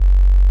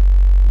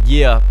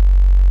Yeah.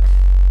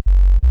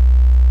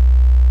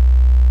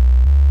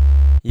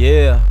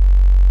 Yeah.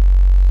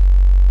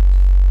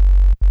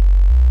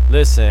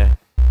 Listen.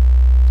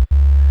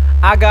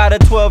 I got a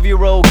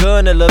 12-year-old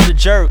gun that love to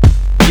jerk.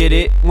 Get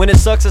it? When it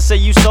sucks, I say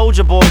you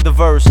soldier boy the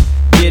verse.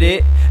 Get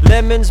it?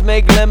 Lemons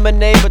make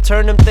lemonade, but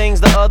turn them things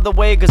the other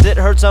way, cause it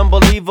hurts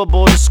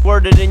unbelievable to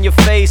squirt it in your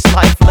face.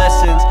 Life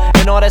lessons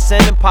and all that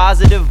sending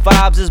positive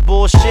vibes is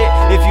bullshit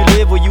if you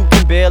live where you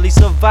can barely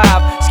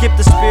survive. Skip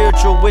the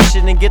spiritual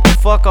wishing and get the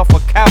fuck off a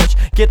couch.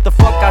 Get the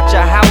fuck out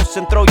your house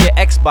and throw your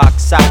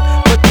Xbox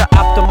out. Put the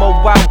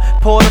Optimo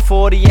out, pour the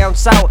 40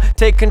 ounce out.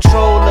 Take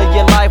control of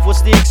your life,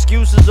 what's the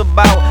excuses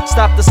about?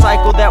 Stop the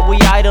cycle that we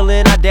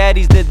idling, our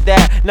daddies did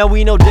that. Now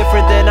we no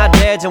different than our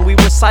dads and we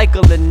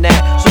recycling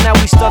that. So now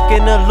we stuck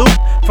in a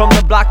loop, from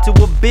the block to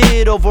a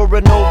bid, over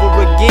and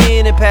over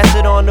again, and pass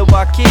it on to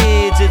our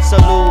kids. It's a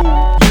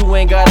loop. You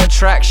ain't gotta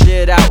track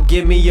shit out,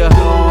 give me a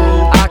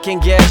who. I can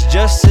gas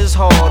just as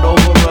hard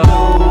over a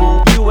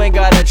who. You ain't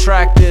gotta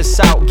track this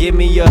out, give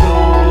me a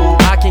who.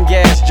 I can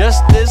gas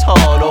just as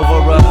hard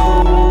over a who.